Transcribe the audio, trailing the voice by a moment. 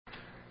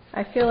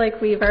I feel like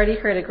we've already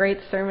heard a great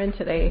sermon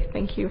today.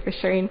 Thank you for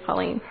sharing,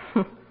 Pauline.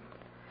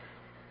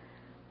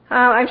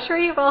 I'm sure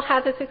you've all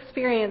had this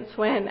experience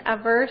when a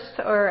verse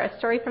or a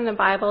story from the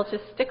Bible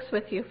just sticks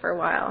with you for a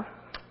while.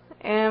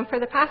 And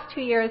for the past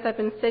 2 years, I've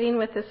been sitting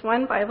with this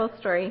one Bible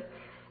story,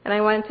 and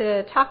I wanted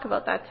to talk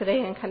about that today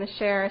and kind of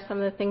share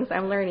some of the things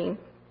I'm learning.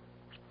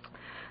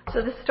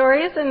 So the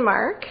story is in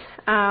Mark,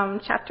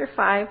 chapter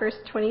 5, verse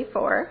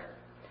 24.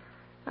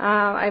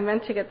 I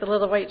meant to get the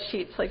little white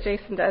sheets like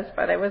Jason does,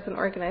 but I wasn't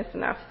organized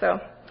enough.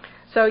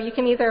 So you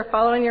can either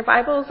follow in your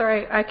Bibles or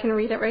I can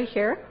read it right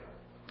here.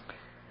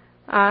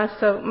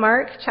 So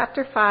Mark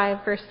chapter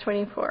 5, verse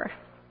 24.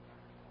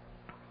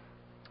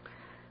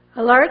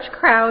 A large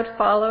crowd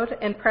followed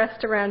and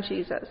pressed around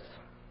Jesus,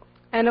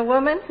 and a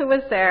woman who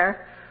was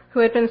there who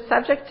had been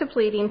subject to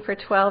bleeding for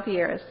 12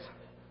 years.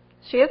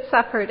 She had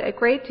suffered a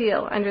great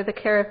deal under the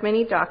care of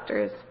many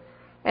doctors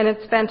and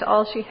had spent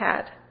all she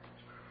had.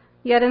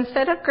 Yet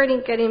instead of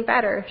getting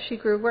better, she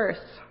grew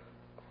worse.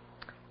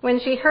 When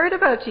she heard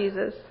about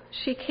Jesus,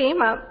 she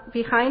came up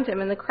behind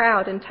him in the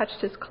crowd and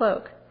touched his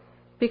cloak,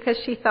 because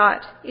she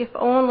thought, if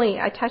only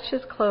I touch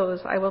his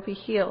clothes, I will be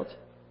healed.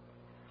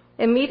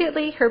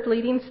 Immediately her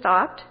bleeding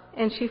stopped,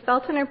 and she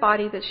felt in her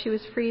body that she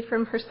was freed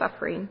from her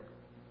suffering.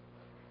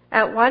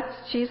 At once,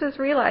 Jesus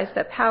realized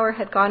that power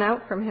had gone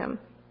out from him.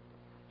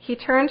 He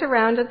turned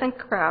around in the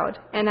crowd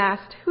and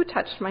asked, "Who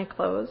touched my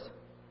clothes?"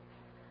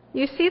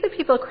 "You see the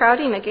people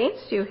crowding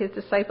against you," his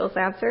disciples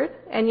answered,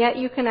 "and yet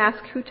you can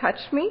ask, 'Who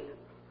touched me?'"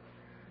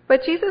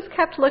 But Jesus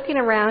kept looking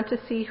around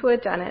to see who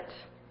had done it.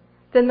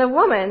 Then the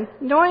woman,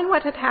 knowing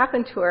what had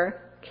happened to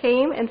her,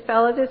 came and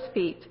fell at his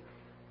feet,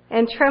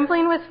 and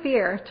trembling with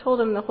fear,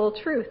 told him the whole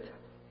truth.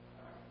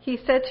 He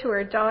said to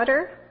her,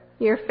 "Daughter,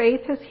 your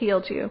faith has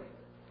healed you.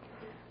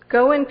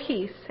 Go in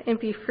peace and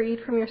be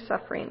freed from your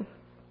suffering."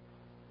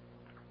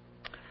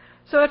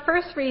 So at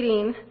first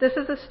reading, this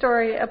is a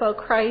story about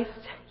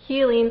Christ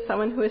healing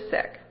someone who is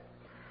sick.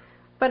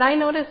 But I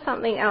noticed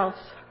something else.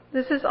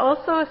 This is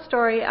also a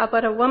story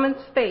about a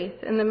woman's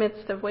faith in the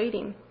midst of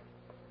waiting.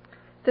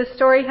 This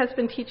story has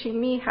been teaching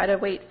me how to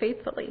wait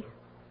faithfully.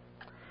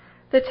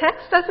 The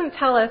text doesn't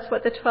tell us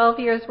what the 12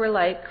 years were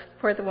like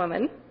for the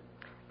woman,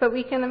 but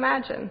we can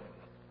imagine.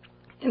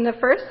 In the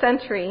first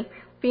century,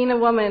 being a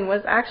woman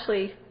was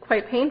actually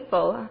quite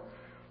painful.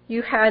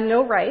 You had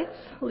no rights,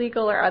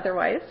 legal or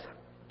otherwise.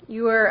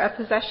 You were a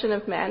possession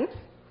of men.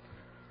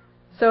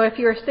 So if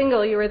you were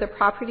single, you were the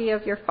property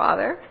of your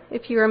father.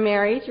 If you were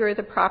married, you were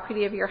the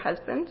property of your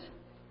husband.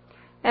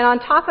 And on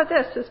top of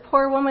this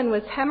poor woman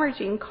was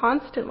hemorrhaging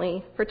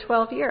constantly for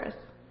 12 years.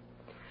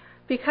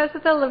 Because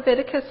of the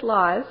Leviticus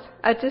laws,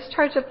 a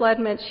discharge of blood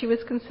meant she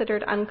was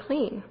considered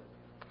unclean.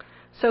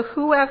 So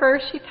whoever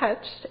she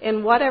touched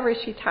and whatever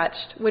she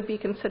touched would be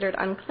considered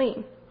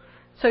unclean.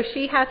 So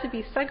she had to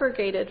be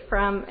segregated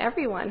from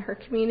everyone, her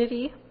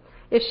community.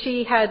 If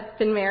she had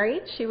been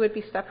married, she would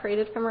be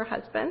separated from her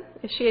husband.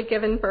 If she had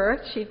given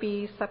birth, she'd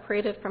be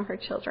separated from her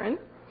children.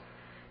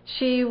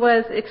 She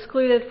was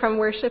excluded from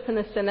worship in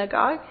the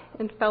synagogue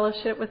and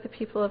fellowship with the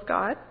people of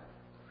God.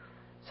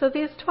 So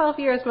these 12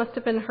 years must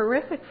have been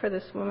horrific for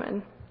this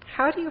woman.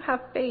 How do you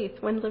have faith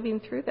when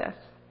living through this?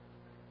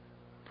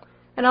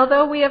 And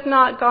although we have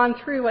not gone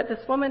through what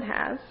this woman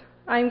has,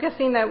 I'm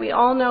guessing that we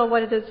all know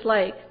what it is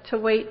like to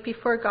wait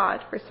before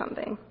God for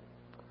something.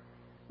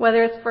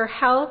 Whether it's for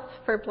health,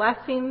 for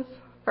blessings,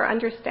 for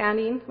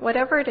understanding,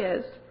 whatever it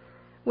is,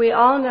 we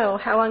all know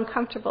how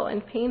uncomfortable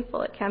and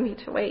painful it can be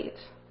to wait.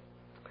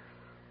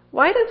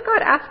 Why does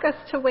God ask us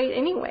to wait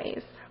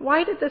anyways?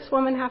 Why did this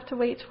woman have to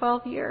wait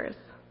 12 years?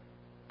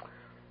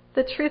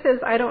 The truth is,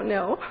 I don't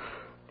know.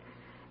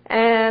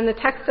 And the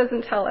text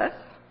doesn't tell us,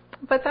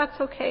 but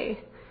that's okay.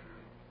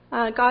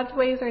 God's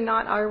ways are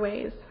not our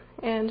ways,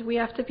 and we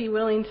have to be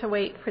willing to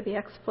wait for the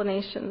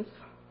explanations.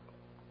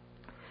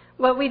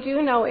 What we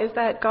do know is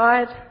that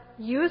God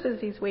uses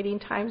these waiting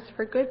times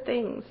for good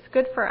things,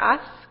 good for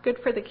us, good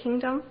for the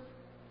kingdom.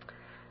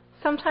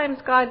 Sometimes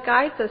God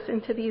guides us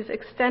into these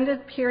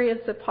extended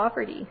periods of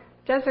poverty,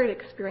 desert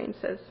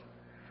experiences.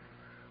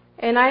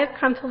 And I have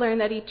come to learn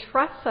that he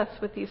trusts us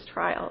with these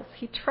trials.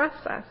 He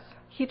trusts us.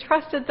 He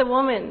trusted the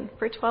woman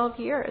for 12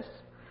 years.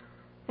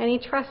 And he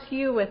trusts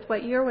you with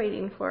what you're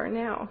waiting for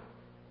now.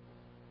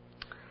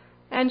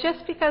 And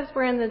just because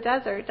we're in the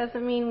desert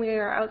doesn't mean we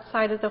are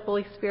outside of the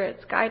Holy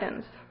Spirit's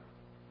guidance.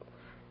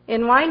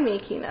 In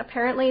winemaking,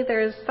 apparently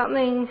there's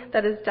something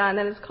that is done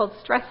that is called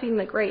stressing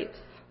the grapes.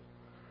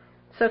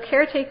 So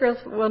caretakers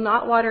will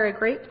not water a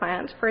grape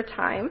plant for a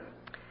time,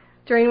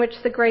 during which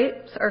the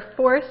grapes are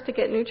forced to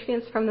get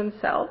nutrients from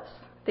themselves.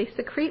 They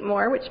secrete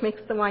more, which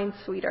makes the wine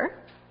sweeter.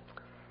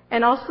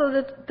 And also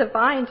the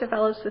vine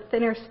develops a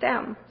thinner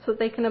stem so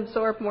they can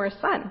absorb more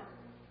sun,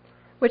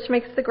 which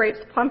makes the grapes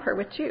plumper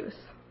with juice.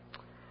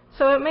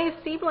 So it may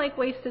seem like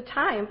wasted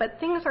time, but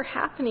things are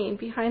happening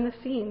behind the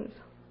scenes.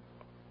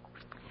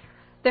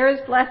 There is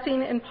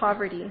blessing in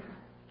poverty.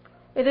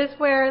 It is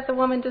where the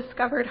woman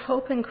discovered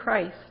hope in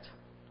Christ.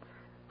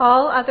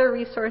 All other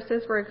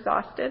resources were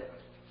exhausted.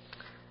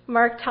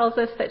 Mark tells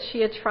us that she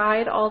had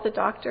tried all the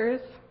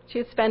doctors. She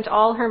had spent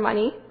all her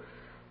money,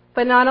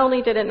 but not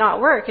only did it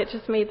not work, it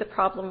just made the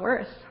problem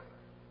worse.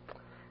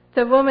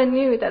 The woman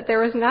knew that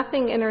there was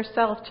nothing in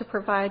herself to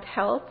provide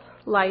health,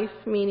 life,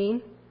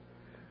 meaning.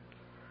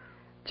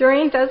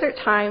 During desert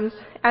times,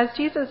 as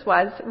Jesus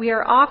was, we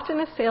are often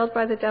assailed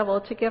by the devil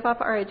to give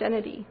up our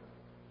identity.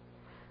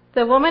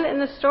 The woman in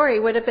the story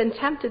would have been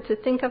tempted to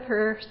think of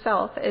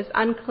herself as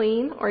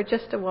unclean or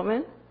just a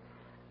woman,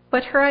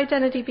 but her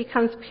identity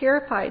becomes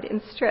purified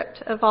and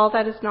stripped of all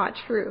that is not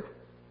true.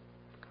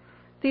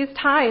 These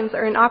times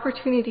are an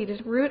opportunity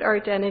to root our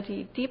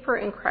identity deeper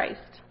in Christ.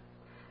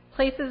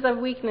 Places of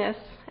weakness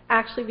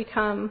actually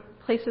become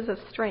places of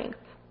strength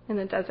in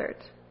the desert.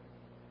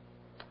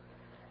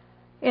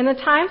 In the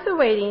times of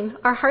waiting,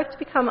 our hearts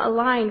become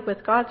aligned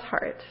with God's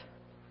heart.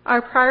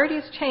 Our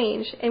priorities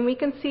change, and we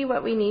can see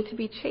what we need to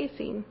be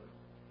chasing.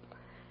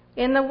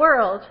 In the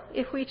world,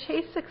 if we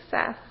chase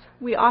success,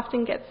 we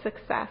often get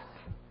success.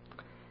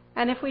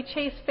 And if we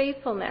chase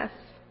faithfulness,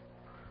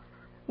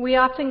 we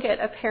often get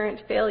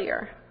apparent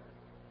failure.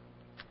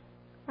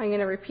 I'm going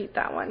to repeat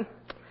that one.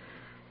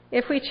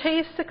 If we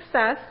chase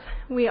success,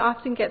 we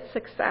often get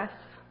success.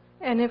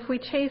 And if we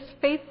chase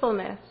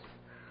faithfulness,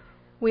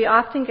 we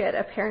often get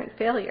apparent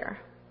failure.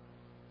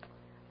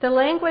 The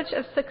language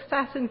of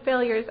success and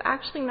failure is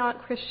actually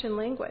not Christian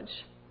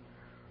language.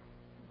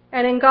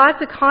 And in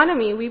God's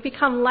economy, we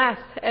become less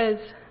as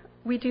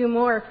we do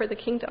more for the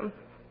kingdom.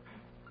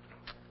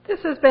 This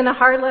has been a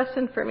hard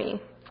lesson for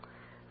me.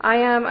 I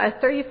am a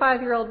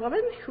 35-year-old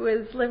woman who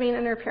is living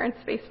in her parents'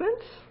 basement.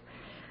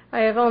 I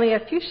have only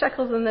a few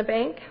shekels in the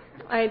bank.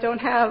 I don't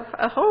have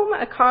a home,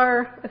 a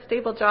car, a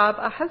stable job,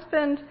 a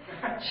husband,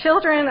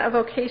 children, a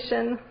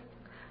vocation,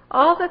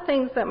 all the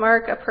things that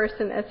mark a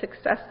person as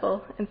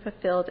successful and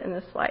fulfilled in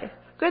this life.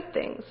 Good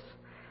things.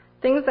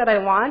 Things that I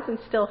want and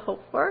still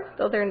hope for,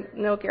 though there are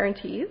no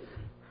guarantees.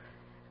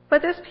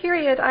 But this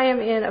period I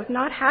am in of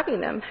not having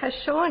them has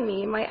shown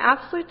me my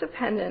absolute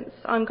dependence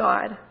on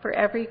God for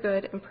every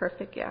good and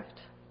perfect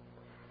gift.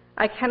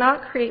 I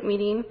cannot create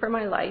meaning for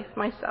my life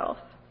myself.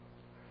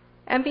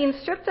 And being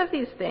stripped of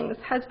these things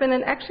has been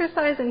an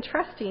exercise in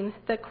trusting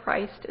that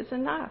Christ is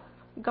enough.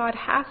 God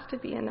has to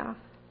be enough.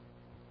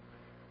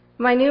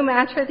 My new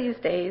mantra these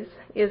days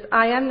is,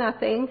 I am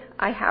nothing,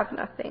 I have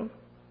nothing.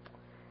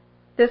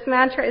 This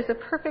mantra is a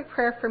perfect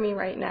prayer for me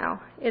right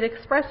now. It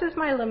expresses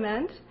my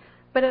lament,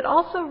 but it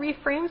also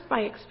reframes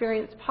my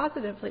experience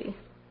positively.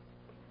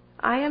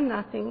 I am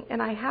nothing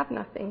and I have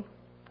nothing.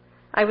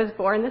 I was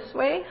born this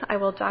way, I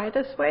will die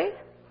this way,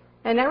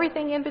 and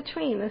everything in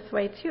between this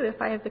way too, if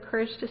I have the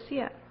courage to see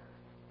it.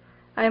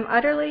 I am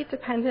utterly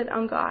dependent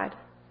on God.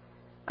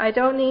 I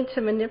don't need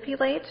to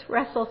manipulate,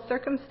 wrestle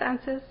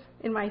circumstances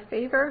in my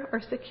favor, or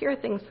secure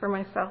things for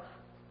myself.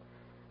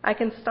 I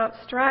can stop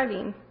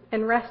striving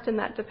and rest in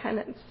that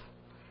dependence.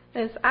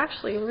 And it's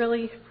actually a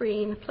really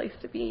freeing place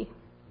to be.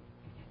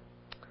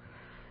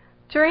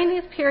 During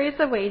these periods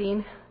of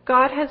waiting,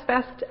 God has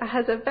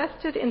a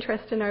vested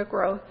interest in our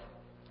growth.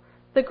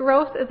 The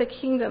growth of the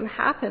kingdom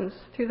happens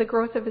through the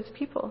growth of his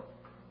people.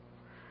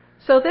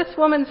 So this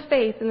woman's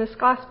faith in this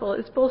gospel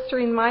is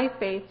bolstering my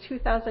faith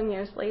 2,000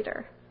 years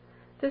later.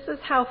 This is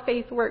how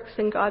faith works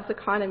in God's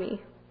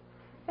economy.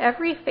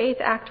 Every faith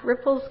act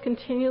ripples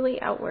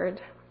continually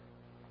outward.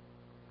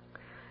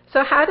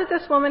 So how did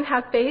this woman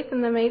have faith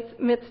in the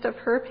midst of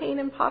her pain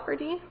and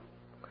poverty?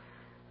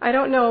 I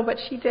don't know, but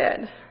she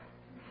did.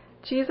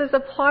 Jesus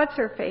applauds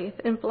her faith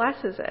and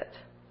blesses it.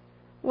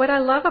 What I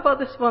love about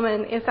this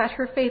woman is that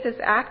her faith is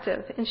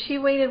active, and she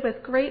waited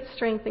with great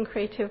strength and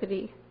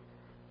creativity.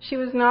 She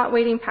was not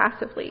waiting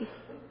passively.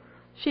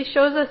 She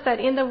shows us that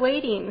in the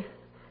waiting,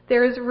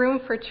 there is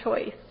room for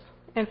choice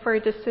and for a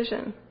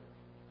decision.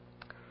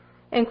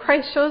 And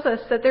Christ shows us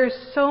that there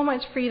is so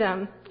much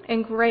freedom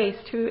and grace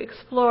to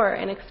explore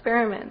and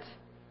experiment.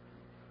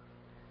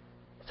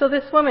 So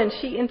this woman,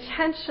 she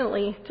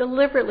intentionally,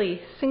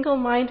 deliberately,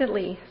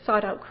 single-mindedly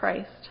sought out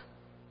Christ.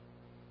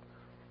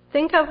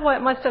 Think of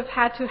what must have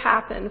had to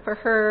happen for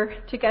her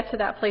to get to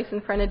that place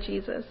in front of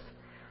Jesus.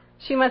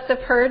 She must have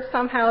heard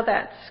somehow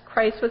that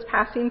Christ was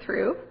passing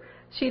through.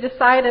 She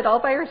decided all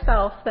by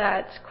herself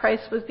that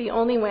Christ was the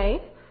only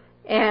way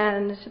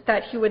and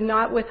that he would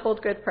not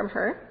withhold good from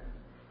her.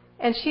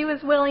 And she was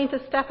willing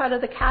to step out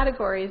of the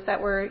categories that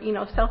were,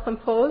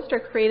 self-imposed or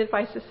created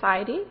by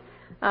society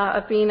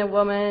of being a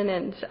woman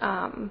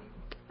and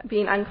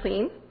being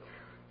unclean.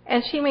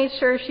 And she made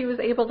sure she was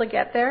able to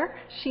get there.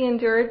 She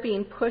endured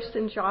being pushed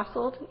and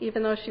jostled,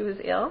 even though she was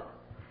ill.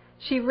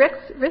 She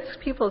risked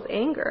people's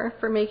anger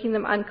for making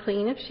them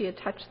unclean if she had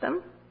touched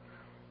them.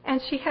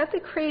 And she had the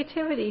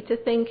creativity to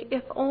think,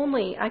 if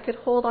only I could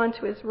hold on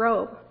to his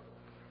robe.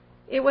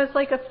 It was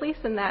like a fleece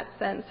in that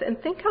sense. And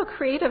think how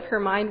creative her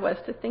mind was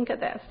to think of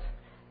this.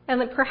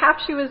 And that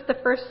perhaps she was the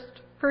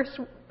first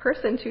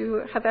person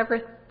to have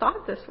ever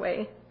thought this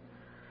way.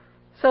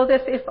 So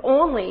this if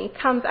only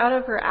comes out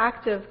of her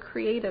active,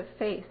 creative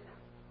faith.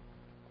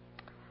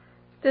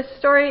 This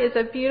story is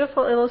a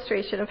beautiful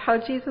illustration of how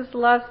Jesus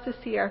loves to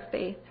see our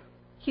faith.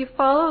 He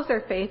follows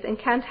our faith and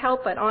can't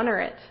help but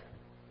honor it.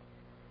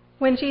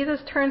 When Jesus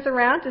turns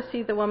around to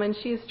see the woman,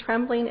 she is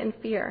trembling in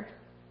fear.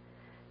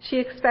 She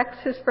expects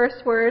his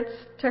first words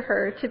to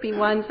her to be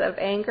ones of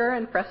anger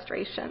and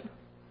frustration.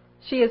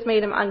 She has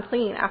made him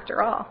unclean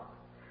after all.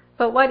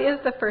 But what is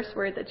the first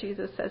word that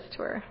Jesus says to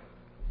her?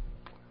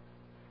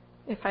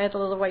 If I had a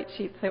little white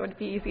sheet, that would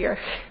be easier.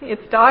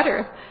 It's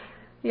daughter.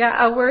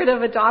 Yeah, a word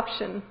of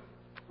adoption,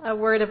 a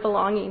word of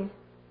belonging.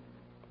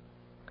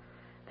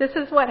 This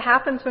is what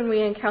happens when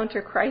we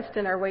encounter Christ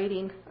in our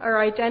waiting.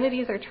 Our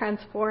identities are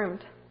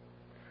transformed.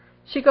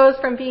 She goes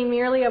from being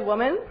merely a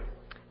woman,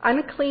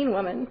 unclean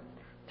woman,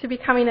 to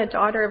becoming a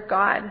daughter of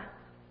God.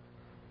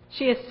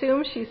 She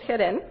assumes she's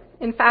hidden.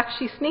 In fact,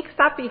 she sneaks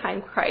up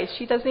behind Christ.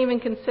 She doesn't even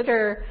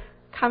consider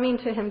coming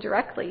to him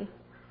directly.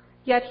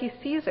 Yet he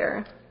sees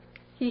her.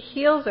 He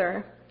heals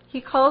her. He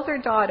calls her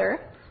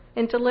daughter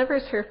and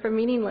delivers her from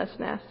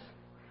meaninglessness.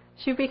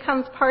 She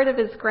becomes part of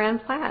his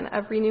grand plan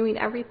of renewing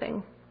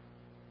everything.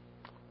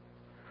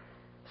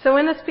 So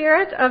in the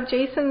spirit of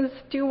Jason's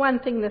do one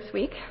thing this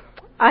week,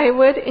 I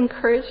would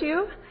encourage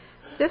you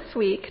this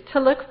week to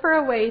look for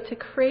a way to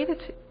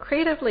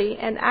creatively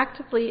and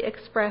actively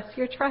express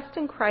your trust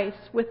in Christ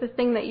with the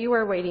thing that you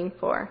are waiting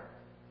for.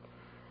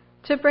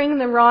 To bring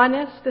the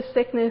rawness, the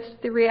sickness,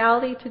 the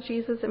reality to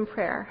Jesus in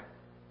prayer.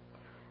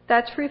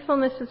 That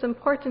truthfulness is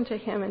important to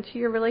him and to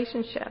your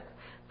relationship.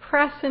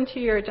 Press into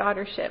your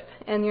daughtership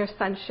and your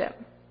sonship.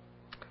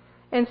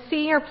 And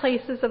see your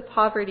places of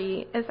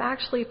poverty as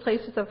actually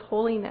places of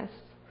holiness,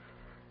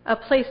 a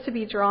place to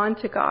be drawn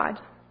to God.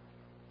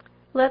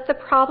 Let the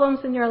problems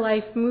in your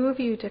life move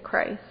you to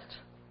Christ.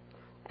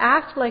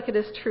 Act like it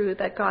is true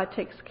that God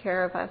takes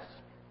care of us.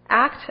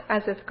 Act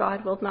as if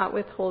God will not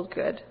withhold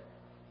good.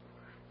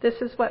 This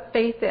is what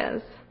faith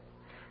is.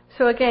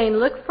 So again,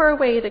 look for a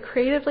way to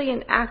creatively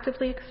and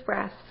actively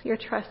express your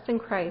trust in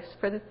Christ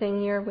for the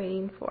thing you're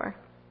waiting for.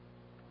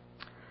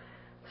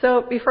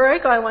 So before I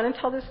go, I want to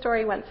tell this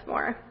story once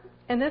more.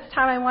 And this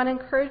time I want to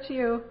encourage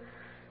you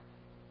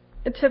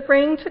to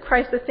bring to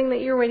Christ the thing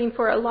that you're waiting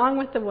for along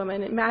with the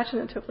woman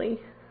imaginatively.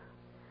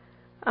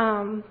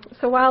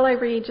 So while I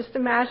read, just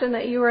imagine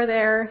that you are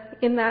there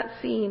in that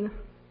scene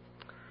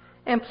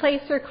and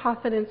place your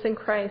confidence in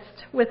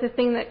Christ with the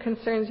thing that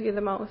concerns you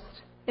the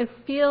most and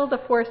feel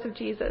the force of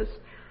Jesus.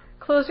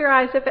 Close your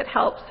eyes if it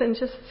helps and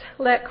just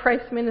let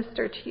Christ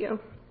minister to you.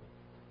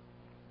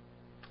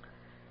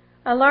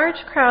 A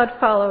large crowd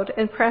followed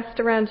and pressed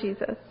around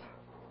Jesus,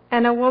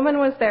 and a woman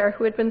was there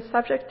who had been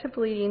subject to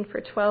bleeding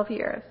for 12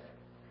 years.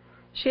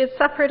 She had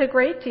suffered a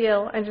great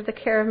deal under the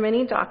care of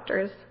many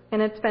doctors and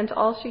had spent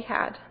all she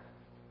had.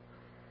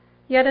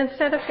 Yet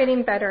instead of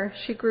getting better,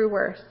 she grew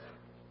worse.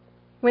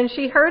 When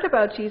she heard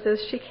about Jesus,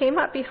 she came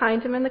up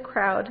behind him in the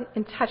crowd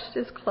and touched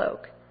his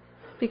cloak,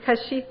 because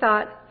she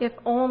thought, if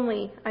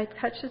only I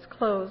touch his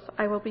clothes,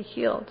 I will be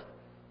healed.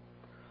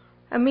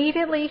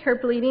 Immediately her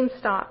bleeding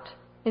stopped,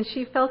 and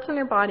she felt in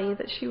her body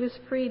that she was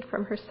freed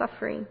from her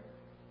suffering.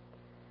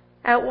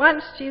 At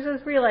once,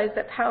 Jesus realized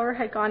that power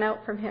had gone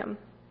out from him.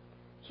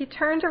 He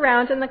turned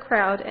around in the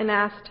crowd and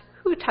asked,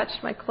 "Who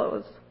touched my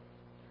clothes?"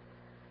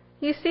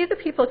 "You see the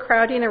people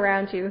crowding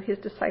around you," his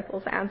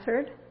disciples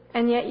answered,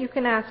 "and yet you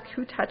can ask,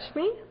 'Who touched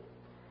me?'"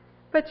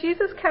 But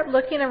Jesus kept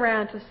looking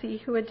around to see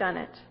who had done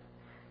it.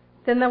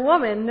 Then the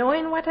woman,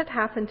 knowing what had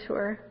happened to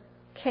her,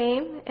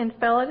 came and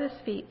fell at his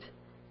feet,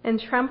 and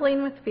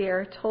trembling with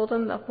fear, told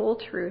him the whole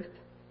truth.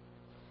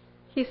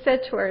 He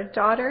said to her,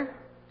 "Daughter,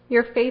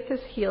 your faith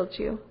has healed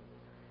you.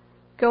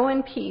 Go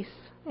in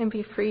peace and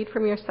be freed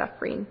from your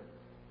suffering."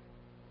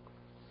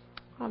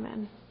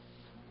 Amen.